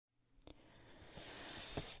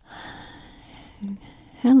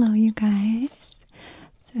Hello, you guys.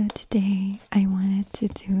 So today I wanted to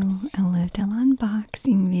do a little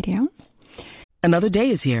unboxing video. Another day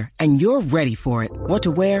is here, and you're ready for it. What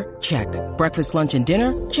to wear? Check. Breakfast, lunch, and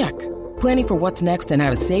dinner? Check. Planning for what's next and how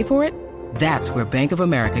to save for it? That's where Bank of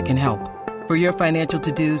America can help. For your financial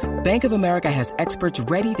to-dos, Bank of America has experts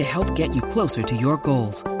ready to help get you closer to your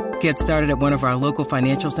goals. Get started at one of our local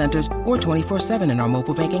financial centers or 24/7 in our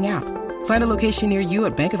mobile banking app. Find a location near you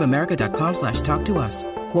at bankofamerica.com/talktous.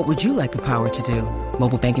 What would you like the power to do?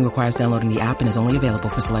 Mobile banking requires downloading the app and is only available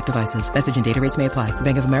for select devices. Message and data rates may apply.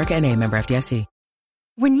 Bank of America N.A., member FDIC.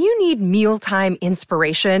 When you need mealtime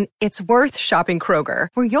inspiration, it's worth shopping Kroger,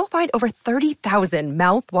 where you'll find over 30,000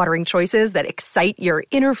 mouth-watering choices that excite your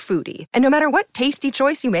inner foodie. And no matter what tasty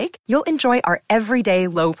choice you make, you'll enjoy our everyday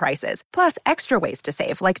low prices, plus extra ways to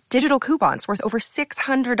save, like digital coupons worth over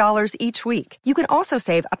 $600 each week. You can also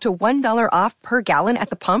save up to $1 off per gallon at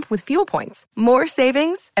the pump with fuel points. More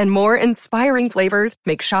savings and more inspiring flavors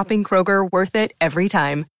make shopping Kroger worth it every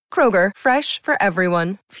time. Kroger, fresh for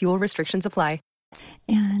everyone. Fuel restrictions apply.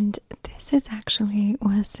 And this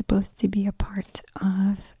was supposed to be a part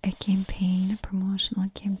of a campaign, a promotional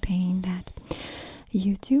campaign that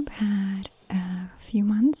YouTube had a few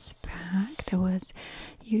months back. There was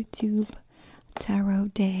YouTube Tarot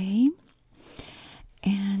Day,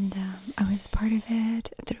 and I was part of it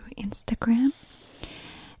through Instagram.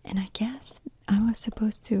 And I guess I was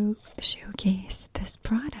supposed to showcase this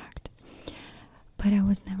product, but I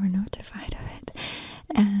was never notified of it.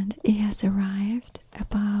 And it has arrived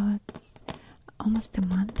about almost a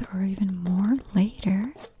month or even more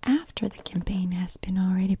later after the campaign has been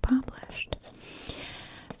already published.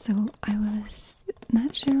 So I was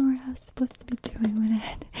not sure what I was supposed to be doing with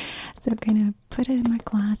it. So I kind of put it in my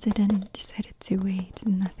closet and decided to wait,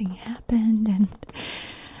 and nothing happened. And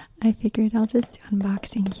I figured I'll just do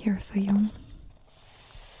unboxing here for you.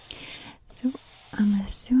 So I'm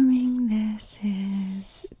assuming this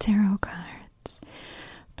is tarot cards,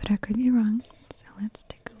 but I could be wrong. So let's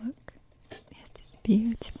take a look. There's these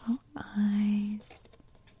beautiful eyes.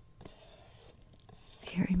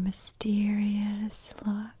 Very mysterious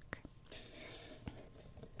look.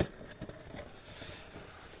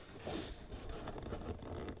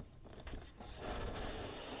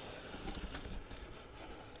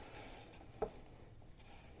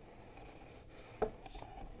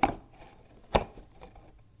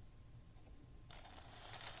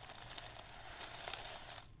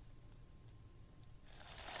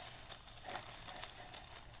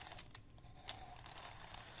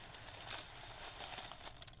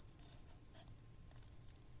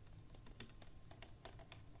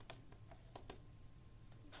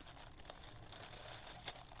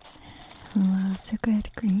 Loves a good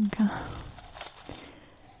green color.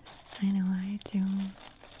 I know I do.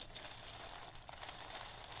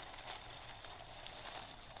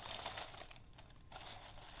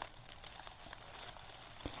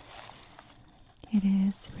 It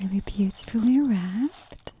is really beautifully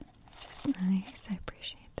wrapped, which is nice. I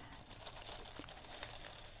appreciate that.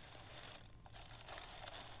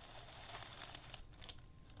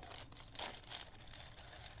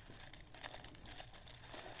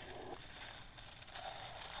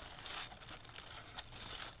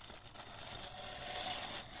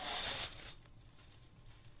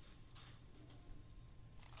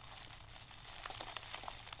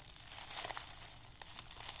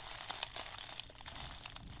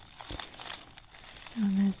 So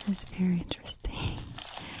this is very interesting.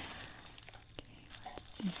 Okay, let's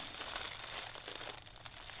see.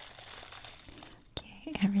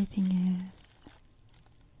 Okay, everything is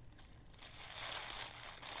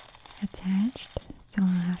attached, so I'll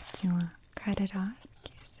have to cut it off.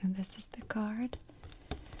 Okay, so this is the card.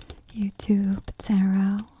 YouTube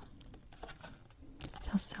Tarot. I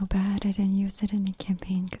feel so bad I didn't use it in the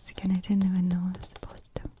campaign because again I didn't even know I was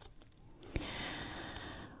supposed to.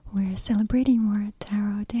 We're celebrating World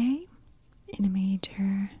Tarot Day in a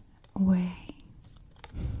major way.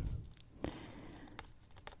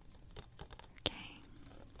 Okay.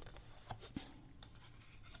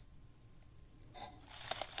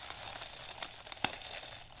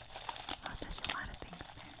 Oh, there's a lot of things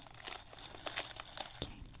there.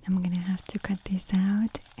 Okay, I'm gonna have to cut this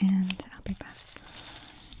out and I'll be back.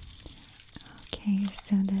 Okay,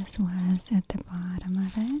 so this was at the bottom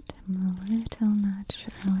of it. I'm a little not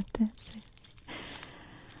sure what this is.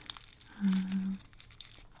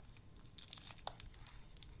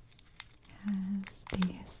 Has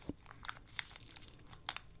these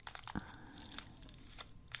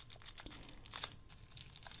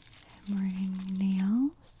hammering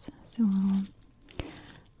nails. So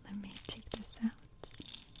let me take this out.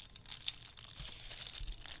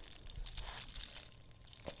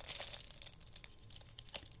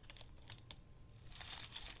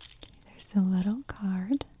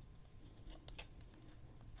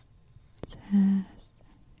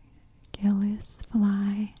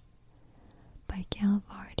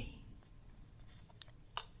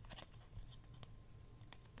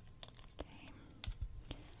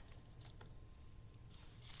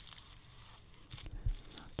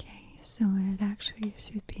 So it actually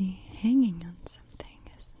should be hanging on something,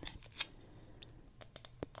 isn't it?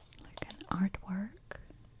 It's like an artwork.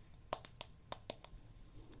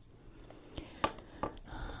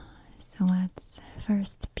 So let's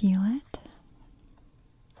first peel it.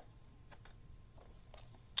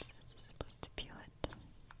 So it's supposed to peel it.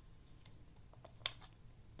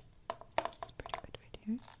 It's pretty good right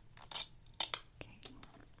here. Okay.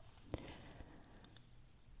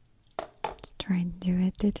 Let's try and do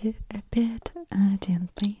it a bit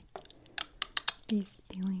gently. This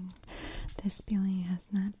peeling has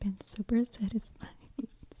not been super satisfying.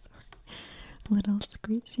 Sorry. A little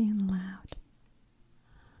screechy and loud.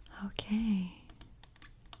 Okay,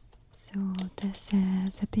 so this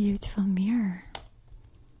is a beautiful mirror.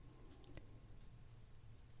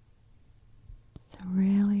 It's a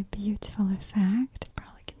really beautiful effect. You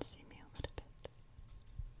probably can see me a little bit.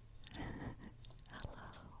 Hello.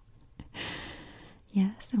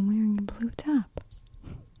 Yes, I'm wearing a blue top.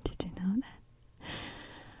 Did you know that?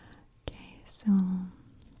 Okay, so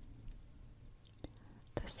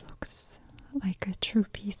this looks like a true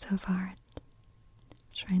piece of art.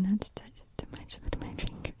 Try not to touch it too much with my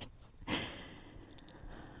fingers.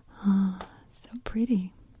 Oh, so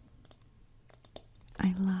pretty.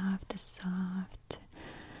 I love the soft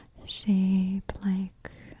shape,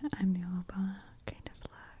 like amoeba kind of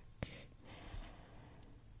look.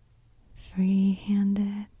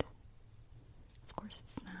 Free-handed. Of course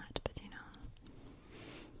it's not, but you know.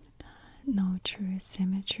 No true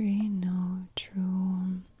symmetry, no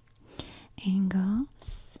true angles.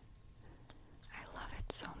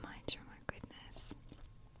 So much, oh my goodness.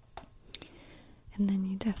 And then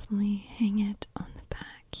you definitely hang it on the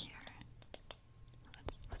back here.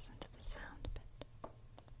 Let's listen to the sound a bit.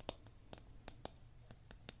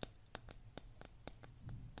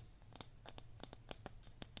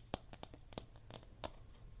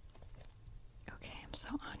 Okay, I'm so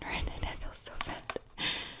honored and I feel so bad.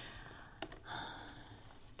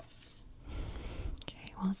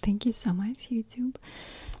 Okay, well, thank you so much, YouTube.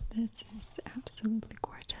 This is absolutely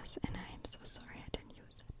gorgeous, and I am so sorry I didn't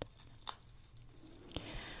use it.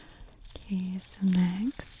 Okay, so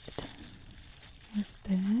next is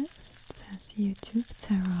this. It says YouTube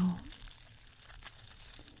Tarot.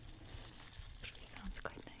 Actually sounds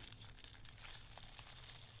quite nice.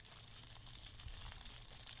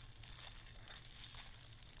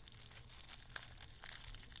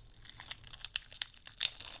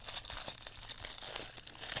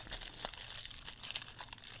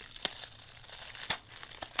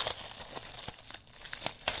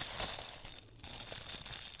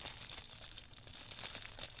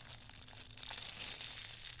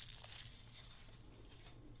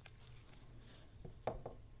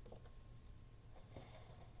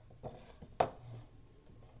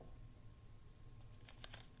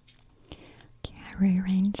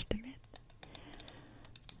 Rearranged a bit.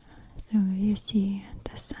 So you see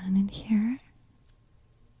the sun in here.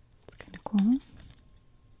 It's kind of cool.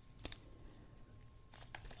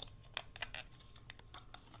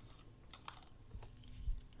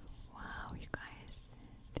 Wow, you guys.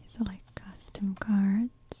 These are like custom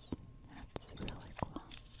cards. That's really cool.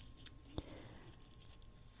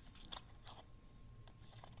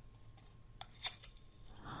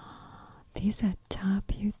 These are top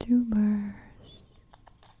YouTubers.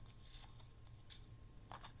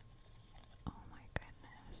 Oh my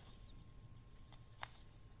goodness.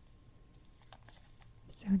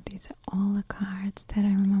 So these are all the cards that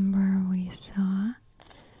I remember we saw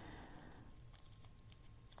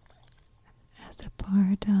as a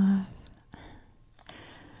part of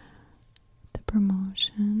the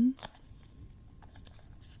promotion.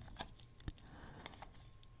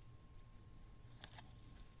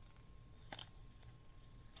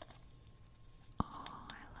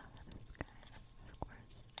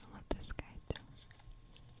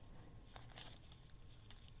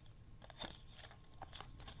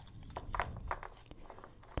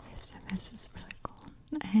 This is really cool.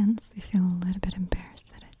 I honestly feel a little bit embarrassed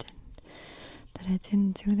that I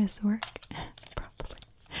didn't do this work properly.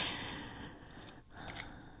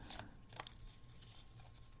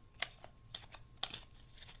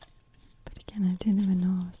 But again, I didn't even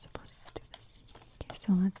know I was supposed to do this. Okay,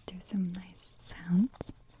 so let's do some nice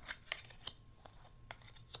sounds.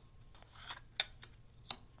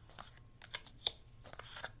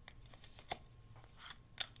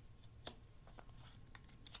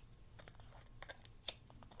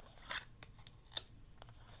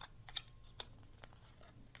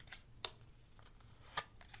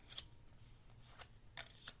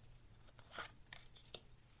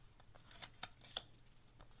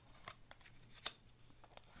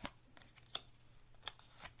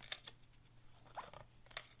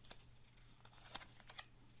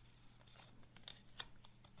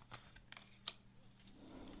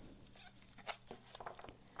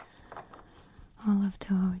 of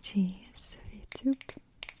the OGs of YouTube.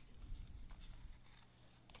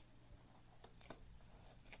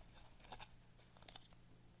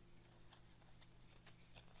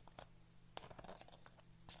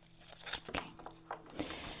 Okay,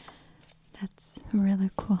 that's really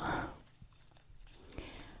cool.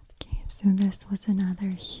 Okay, so this was another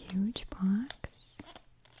huge box.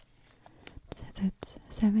 So that's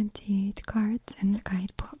 78 cards in the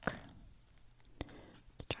guidebook.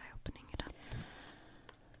 Let's try opening it up.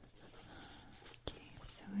 Okay,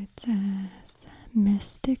 so it says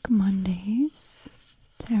Mystic Mondays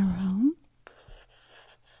Tarot.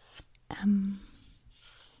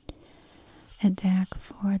 A deck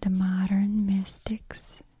for the modern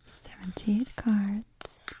mystics, 78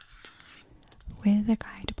 cards, with a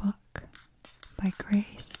guidebook by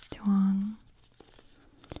Grace Duong.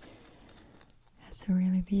 Has a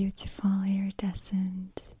really beautiful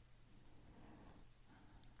iridescent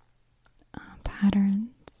patterns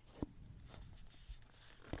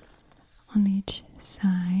on each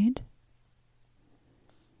side.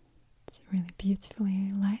 It's really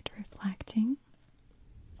beautifully light reflecting.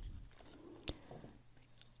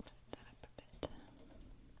 Lift that up a bit.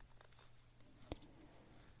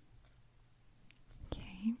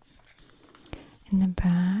 Okay. In the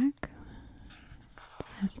back, it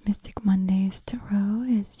says Mystic Mondays Tarot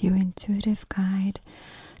is your intuitive guide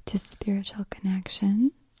to spiritual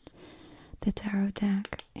connection. The tarot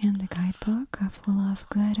deck and the guidebook are full of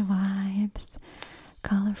good vibes,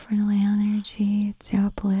 colorful energy to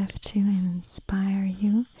uplift you and inspire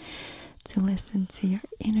you to listen to your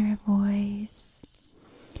inner voice.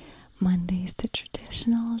 Monday is the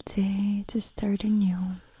traditional day to start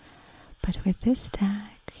anew, but with this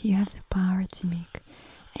deck you have the power to make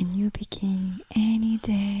a new beginning any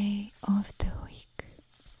day of the week.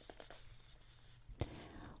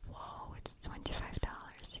 Whoa, it's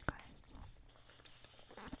 $25, you guys.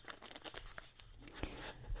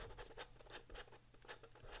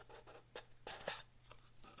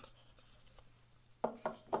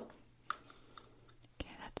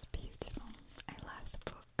 Okay, that's beautiful. I love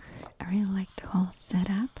the book. I really like the whole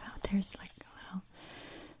setup. How there's like a little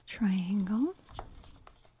triangle,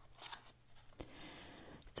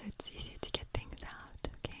 so it's easy to get things out.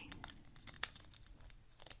 Okay.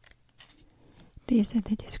 These are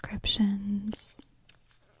the descriptions.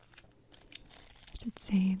 I should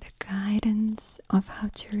say the guidance of how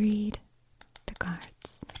to read the cards.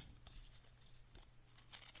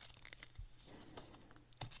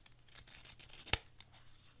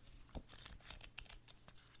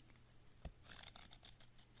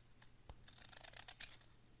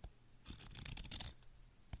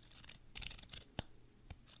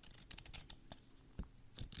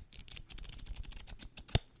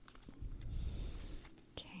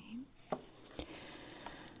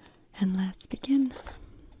 And let's begin.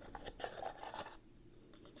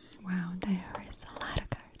 Wow, there is a lot of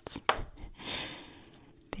cards.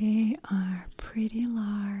 They are pretty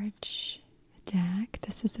large deck.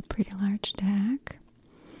 This is a pretty large deck.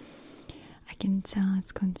 I can tell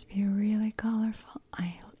it's going to be really colorful.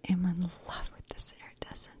 I am in love with this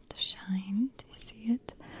iridescent shine. Do you see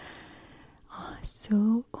it? Oh,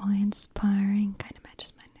 so awe-inspiring. Kind of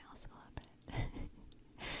matches my nails a little bit.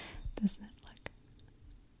 Doesn't it?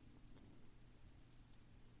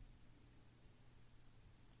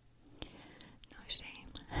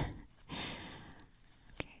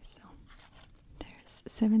 Okay, so there's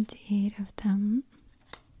 78 of them.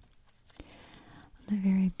 On the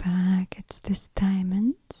very back, it's this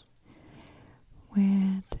diamonds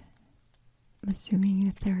with, I'm assuming,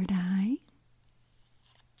 the third eye.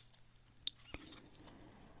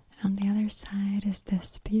 On the other side is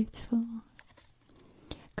this beautiful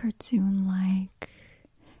cartoon-like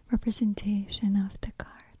representation of the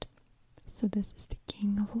card. So this is the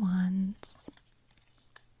King of Wands.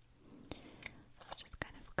 I'll just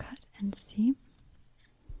kind of cut and see.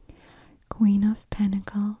 Queen of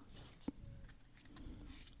Pentacles.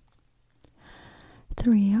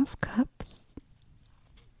 Three of Cups.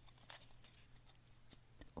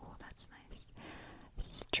 Oh, that's nice.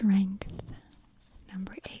 Strength,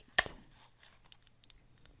 number 8.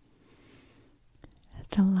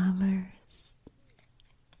 The Lovers.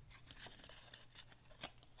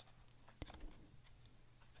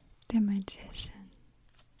 The Magician.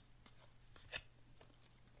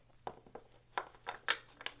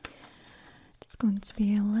 It's going to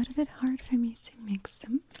be a little bit hard for me to mix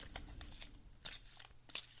them.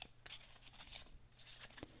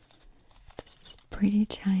 This is a pretty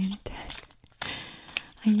giant deck.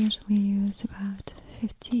 I usually use about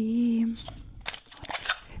 52.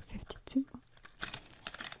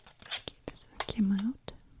 Okay, this one came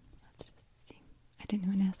out. Let's see. I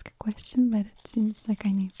question, but it seems like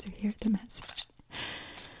I need to hear the message.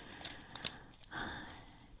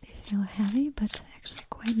 They feel heavy, but actually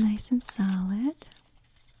quite nice and solid.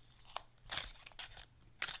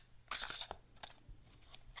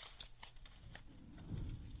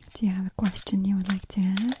 Do you have a question you would like to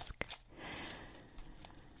ask?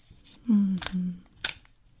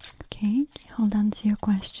 Okay, hold on to your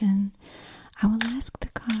question. I will ask the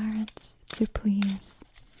cards to please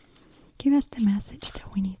give us the message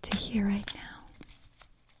that we need to hear right now.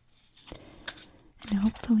 And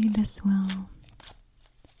hopefully this will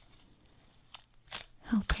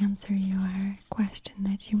help answer your question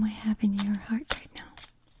that you might have in your heart right now.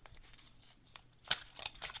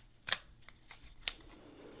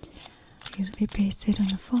 I usually base it on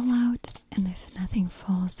the fallout, and if nothing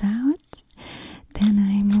falls out, then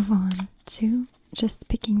I move on to just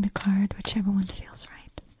picking the card, whichever one feels right.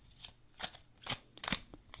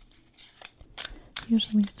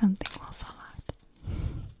 Usually something will fall out.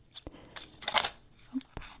 Oh.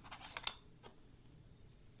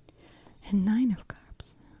 And 9 of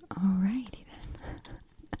Cups. Alrighty then.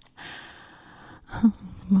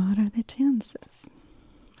 What are the chances?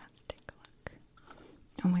 Let's take a look.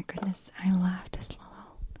 Oh my goodness, I love this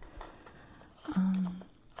little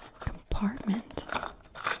compartment.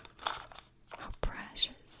 How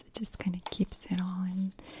precious. It just kind of keeps it all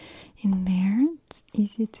in there. It's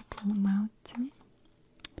easy to pull them out too.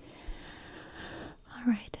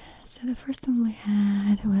 Alright, so the first one we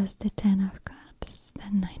had was the 10 of Cups,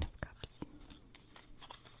 then 9 of Cups.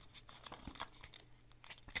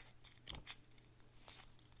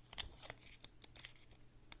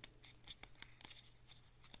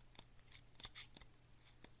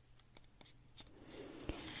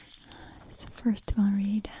 So first we'll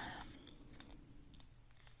read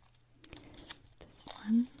this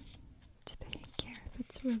one. To take care if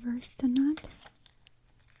it's reversed or not.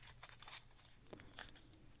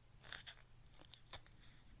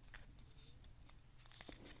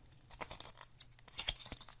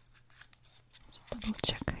 Double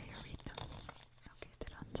check how you read them. Okay, they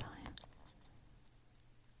don't tell you.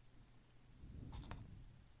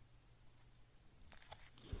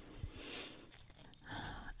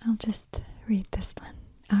 I'll just read this one.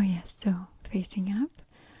 Oh yes, so facing up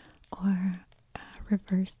or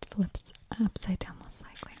reversed flips upside down most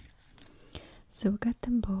likely. So we got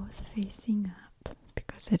them both facing up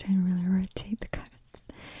because I didn't really rotate the cards.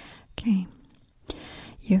 Okay,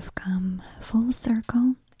 you've come full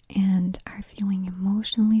circle and are feeling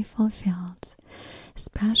emotionally fulfilled,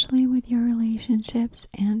 especially with your relationships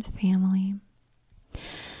and family.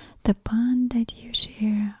 The bonds that you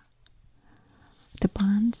share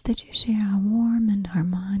are warm and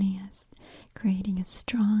harmonious, creating a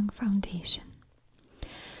strong foundation.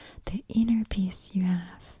 The inner peace you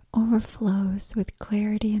have overflows with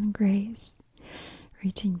clarity and grace,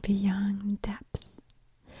 reaching beyond depths,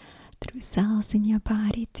 through cells in your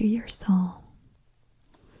body to your soul.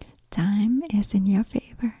 Time is in your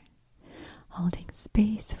favor, holding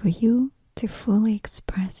space for you to fully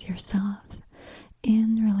express yourself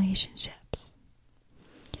in relationships.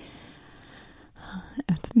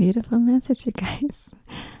 It's a beautiful message, you guys.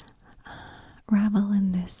 Revel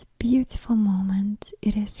in this beautiful moment.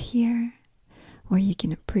 It is here where you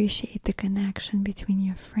can appreciate the connection between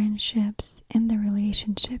your friendships and the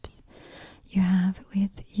relationships you have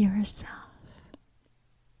with yourself.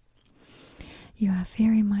 You are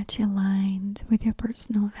very much aligned with your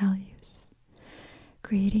personal values,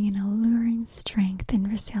 creating an alluring strength and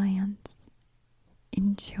resilience.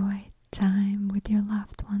 Enjoy time with your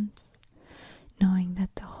loved ones, knowing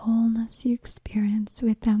that the wholeness you experience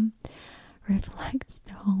with them reflects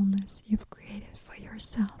the wholeness you've created for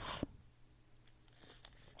yourself.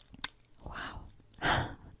 Wow.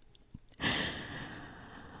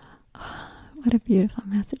 What a beautiful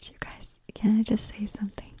message, you guys. Can I just say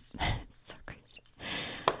something? It's so crazy.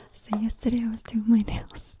 So yesterday I was doing my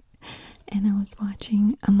nails and I was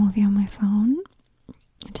watching a movie on my phone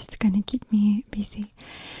just to kind of keep me busy.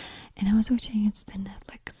 And I was watching, it's the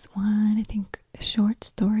Netflix one, I think a short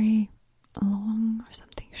story, long or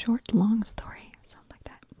something, short, long story, something like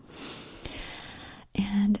that.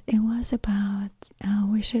 And it was about how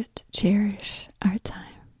we should cherish our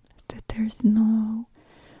time, that there's nothing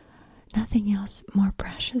else more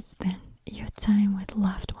precious than your time with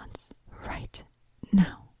loved ones right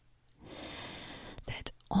now.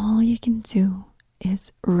 That all you can do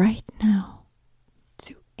is right now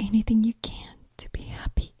do anything you can to be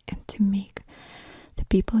happy and to make the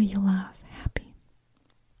people you love happy.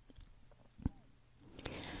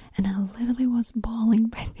 And I literally was bawling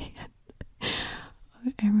by the end.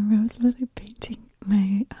 I remember I was literally painting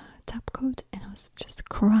my top coat, and I was just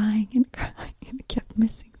crying and crying and kept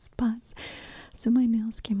missing spots. So my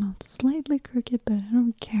nails came out slightly crooked, but I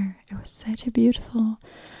don't care. It was such a beautiful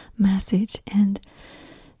message, and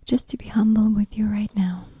just to be humble with you right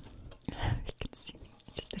now. You can see me.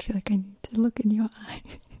 I feel like I need to look in your eye.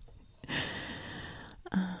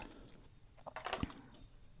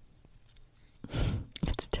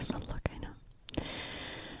 It's a different look, I know.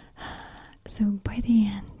 So by the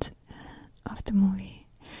end of the movie,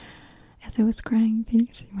 as I was crying,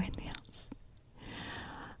 finishing my nails,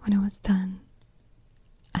 when I was done,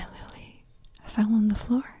 I literally fell on the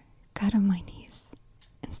floor, got on my knees,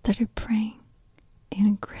 and started praying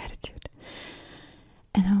in gratitude.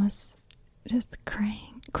 And I was just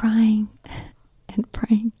crying and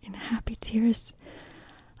praying in happy tears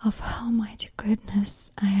of how much goodness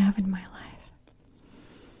I have in my life.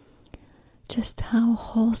 Just how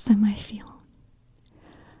wholesome I feel.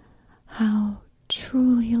 How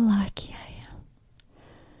truly lucky I am.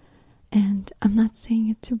 And I'm not saying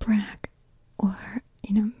it to brag or,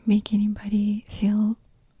 make anybody feel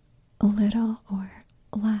a little or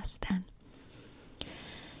less than.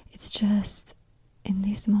 It's just in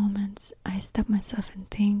these moments I stop myself and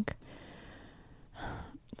think,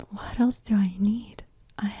 what else do I need?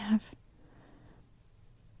 I have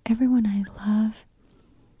everyone I love.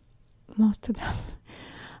 Most of them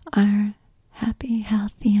are happy,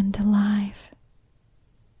 healthy, and alive.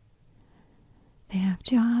 They have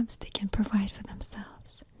jobs, they can provide for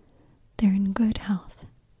themselves. They're in good health.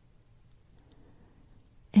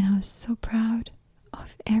 And I was so proud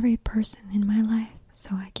of every person in my life.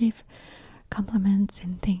 So I gave compliments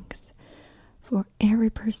and thanks for every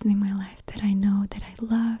person in my life that I know, that I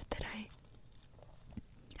love, that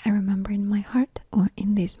I remember in my heart or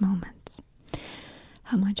in these moments.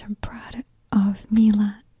 How much I'm proud of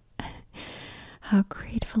Mila. How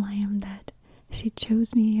grateful I am that she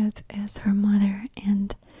chose me as her mother,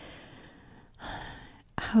 and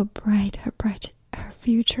how bright her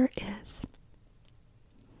future is.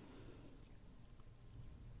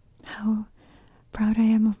 How proud I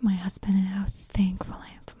am of my husband, and how thankful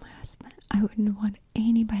I am for my husband. I wouldn't want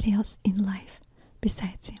anybody else in life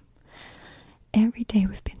besides him. Every day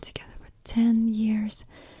we've been together for 10 years,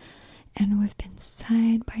 and we've been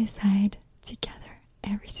side by side together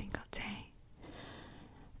every single day.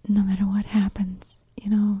 No matter what happens,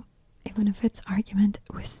 even if it's argument,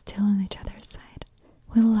 we're still on each other's side.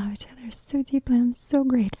 We love each other so deeply. I'm so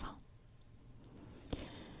grateful.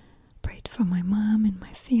 Prayed for my mom and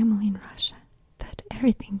my family in Russia, that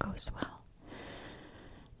everything goes well,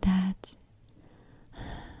 that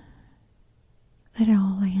it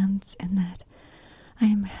all lands, and that I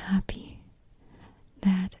am happy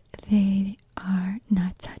that they are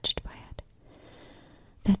not touched by it,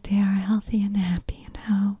 that they are healthy and happy, and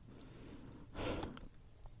how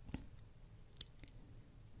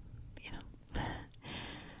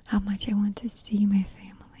much I want to see my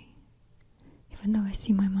family. Even though I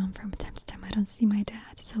see my mom from time to time, I don't see my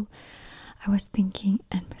dad. So I was thinking,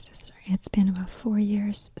 and my sister, it's been about 4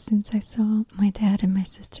 years since I saw my dad and my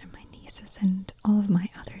sister and my nieces and all of my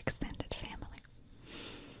other extended family.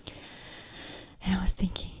 And I was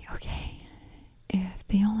thinking, okay, if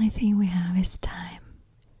the only thing we have is time,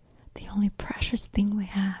 the only precious thing we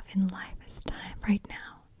have in life is time right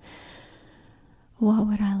now, what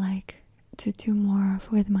would I like to do more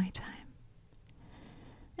of with my time?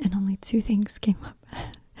 And only 2 things came up.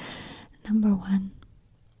 Number 1,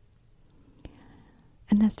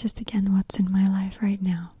 and that's just again what's in my life right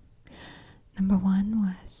now. Number 1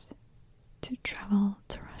 was to travel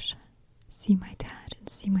to Russia, see my dad and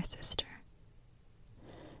see my sister.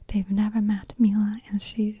 They've never met Mila, and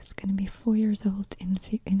she is going to be 4 years old in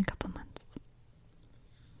a couple months.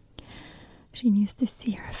 She needs to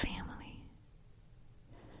see her family.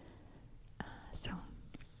 So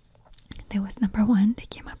that was number 1. They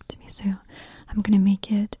came up to me, so I'm going to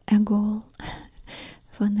make it a goal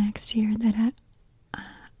for next year that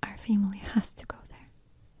our family has to go there.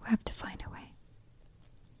 We have to find a way.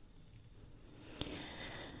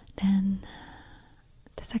 Then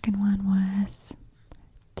the second one was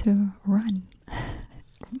to run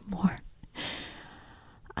more.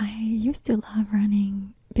 I used to love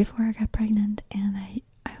running before I got pregnant, and I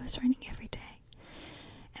was running every day,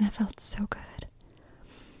 and I felt so good.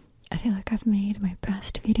 I feel like I've made my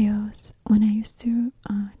best videos when I used to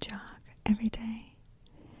jog every day.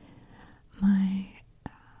 My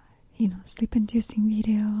sleep-inducing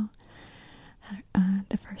video,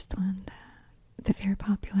 the first one, the very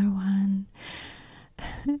popular one.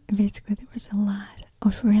 Basically, there was a lot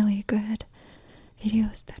of really good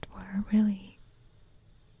videos that were really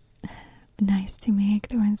nice to make.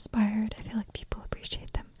 They were inspired. I feel like people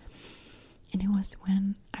appreciate them. And it was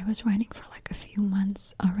when I was running for like a few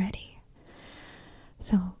months already.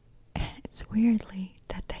 So it's weirdly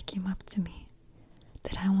that came up to me,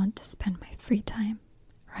 that I want to spend my free time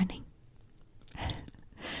running.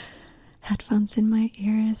 Headphones in my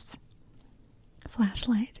ears,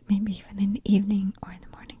 flashlight, maybe even in the evening or in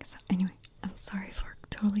the morning. So anyway, I'm sorry for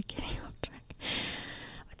totally getting off track.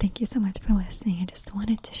 But thank you so much for listening. I just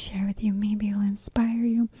wanted to share with you. Maybe it'll inspire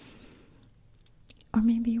you, or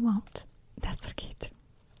maybe you won't. That's okay too.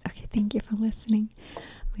 Okay, thank you for listening.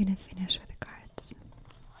 I'm gonna finish with the cards.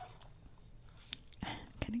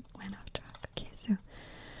 Kind of went off track. Okay, so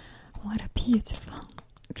what a beautiful,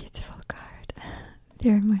 beautiful card.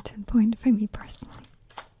 Very much on point for me personally,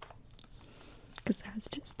 because I was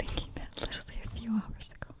just thinking that literally a few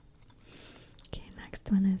hours ago. Okay,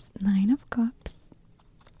 next one is Nine of Cups.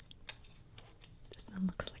 This one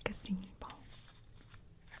looks like a singing bowl.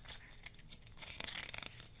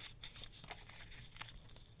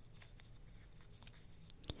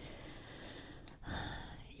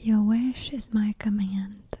 Your wish is my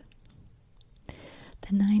command.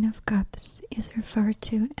 The Nine of Cups is referred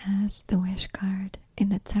to as the wish card in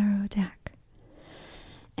the tarot deck,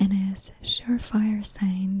 and is a surefire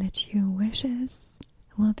sign that your wishes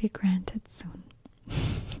will be granted soon.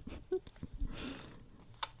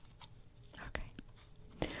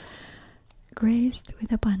 Okay. Graced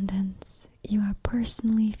with abundance, you are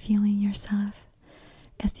personally feeling yourself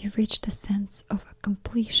as you've reached a sense of a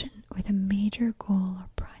completion with a major goal or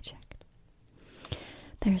project.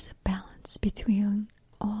 There's a balance between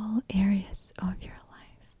all areas of your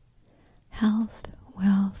life: health,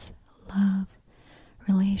 wealth, love,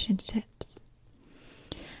 relationships.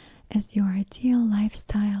 As your ideal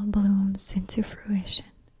lifestyle blooms into fruition,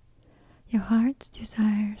 your heart's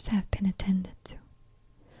desires have been attended to,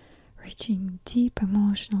 reaching deep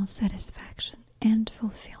emotional satisfaction and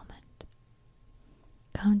fulfillment.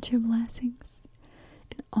 Count your blessings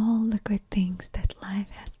and all the good things that life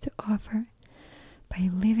has to offer by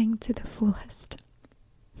living to the fullest.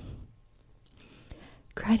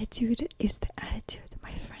 Gratitude is the attitude,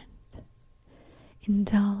 my friend.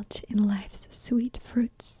 Indulge in life's sweet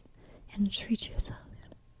fruits and treat yourself.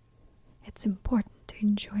 It's important to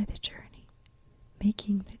enjoy the journey,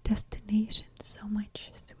 making the destination so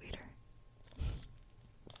much sweeter.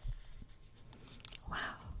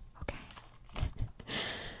 Wow, okay.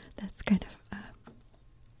 That's kind of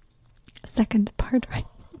a second part, right,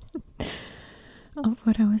 of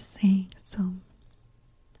what I was saying. So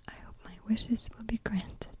I hope my wishes will be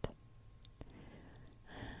granted.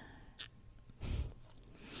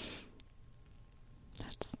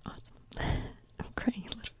 That's awesome. I'm crying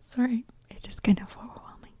a little. Sorry, it's just kind of overwhelming.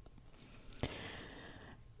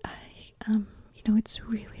 It's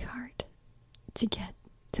really hard to get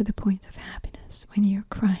to the point of happiness when you're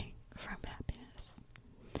crying from happiness.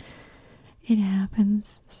 It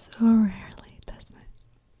happens so rarely, doesn't it?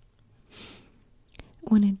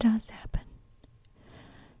 When it does happen,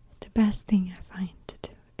 the best thing I find to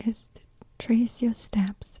do is to trace your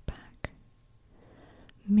steps back.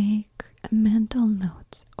 Make a mental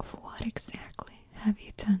note of what exactly have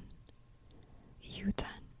you done. You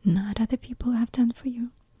done, not other people have done for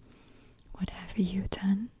you. What have you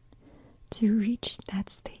done to reach that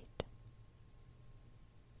state?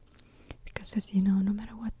 Because as you know, no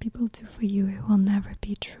matter what people do for you, it will never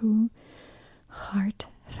be true,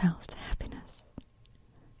 heartfelt happiness.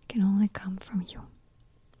 It can only come from you.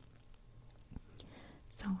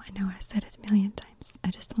 So I know I said it a million times. I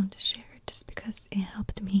just want to share it just because it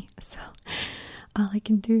helped me. So all I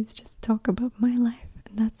can do is just talk about my life,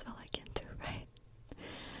 and that's all I can do, right?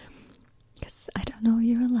 Because I don't know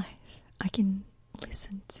your life. I can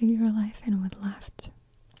listen to your life and would love to.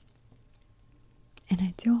 And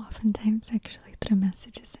I do oftentimes actually through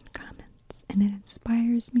messages and comments, and it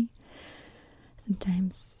inspires me.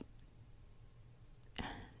 Sometimes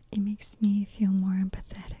it makes me feel more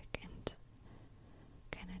empathetic and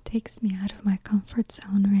kind of takes me out of my comfort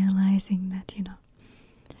zone, realizing that,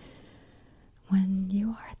 when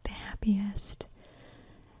you are at the happiest,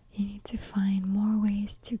 you need to find more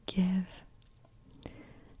ways to give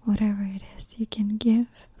whatever it is you can give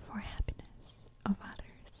for happiness of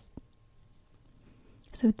others.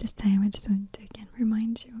 So at this time, I just want to again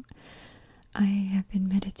remind you, I have been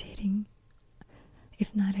meditating,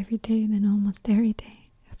 if not every day, then almost every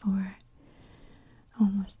day for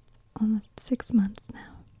almost 6 months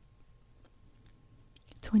now.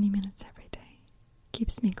 20 minutes every day.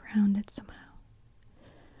 Keeps me grounded somehow.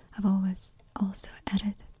 I've always also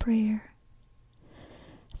added prayer,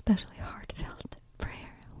 especially heartfelt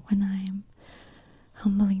prayer, when I am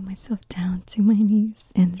humbling myself down to my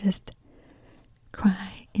knees and just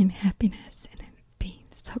cry in happiness and in being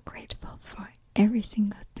so grateful for every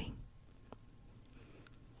single thing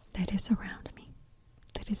that is around me,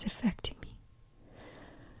 that is affecting me.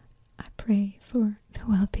 I pray for the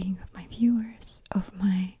well-being of my viewers, of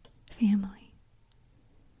my family,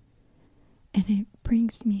 and it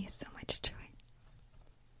brings me so much joy.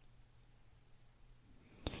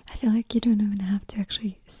 I feel like you don't even have to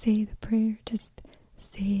actually say the prayer, just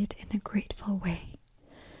say it in a grateful way,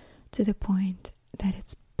 to the point that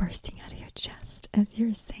it's bursting out of your chest as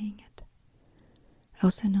you're saying it. I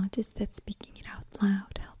also noticed that speaking it out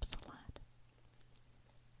loud helps a lot.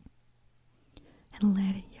 And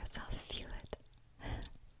letting yourself feel it.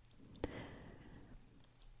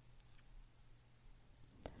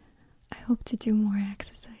 I hope to do more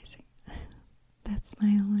exercising. That's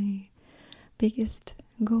my only biggest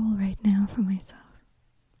goal right now for myself.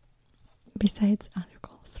 Besides other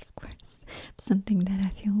goals, of course. Something that I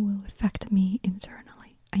feel will affect me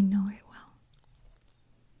internally. I know it will.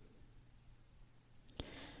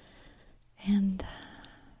 And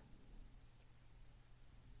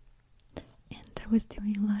I was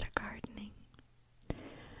doing a lot of gardening.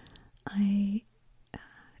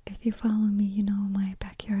 If you follow me, you know my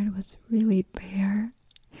backyard was really bare.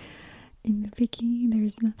 In the beginning,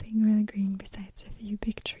 there's nothing really green besides a few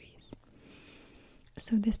big trees.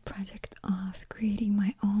 So this project of creating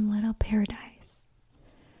my own little paradise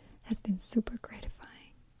has been super gratifying.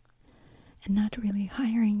 And not really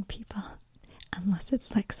hiring people, unless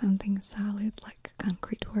it's like something solid, like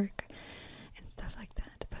concrete work and stuff like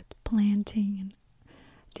that. But planting and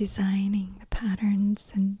designing the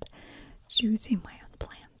patterns and choosing my own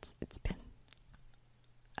plants, it's been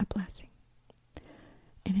a blessing.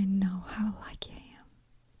 And I know how lucky I am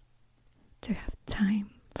to have time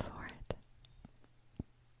for it.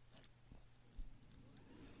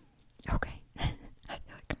 Okay, I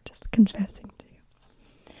feel like I'm just confessing to you.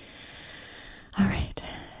 Alright,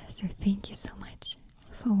 so thank you so much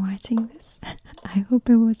for watching this. I hope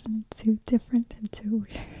it wasn't too different and too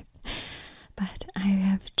weird, but I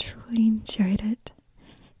have truly enjoyed it.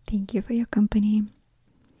 Thank you for your company,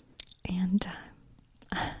 and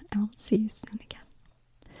I will see you soon again.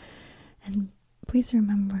 And please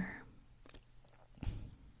remember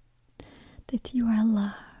that you are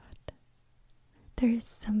loved. There is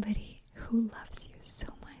somebody who loves you so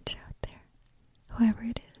much out there, whoever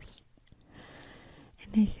it is.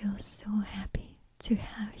 And they feel so happy to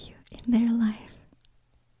have you in their life,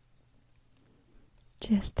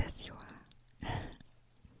 just as you are.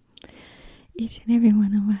 Each and every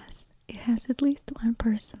one of us, it has at least one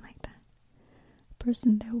person like that. A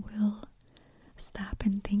person that will stop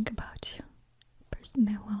and think about you. A person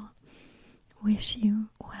that will wish you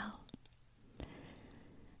well.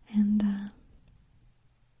 And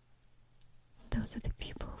those are the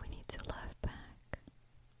people we need to love back.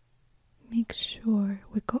 Make sure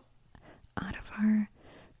we go out of our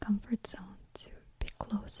comfort zone to be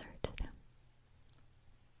closer to them.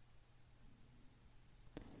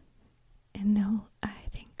 And now I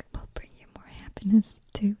think will bring you more happiness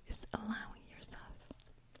too, is allowing yourself.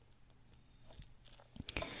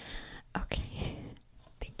 Okay,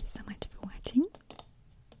 thank you so much for watching.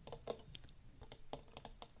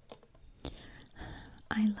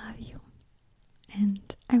 I love you and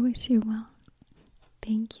I wish you well.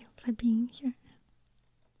 Thank you for being here.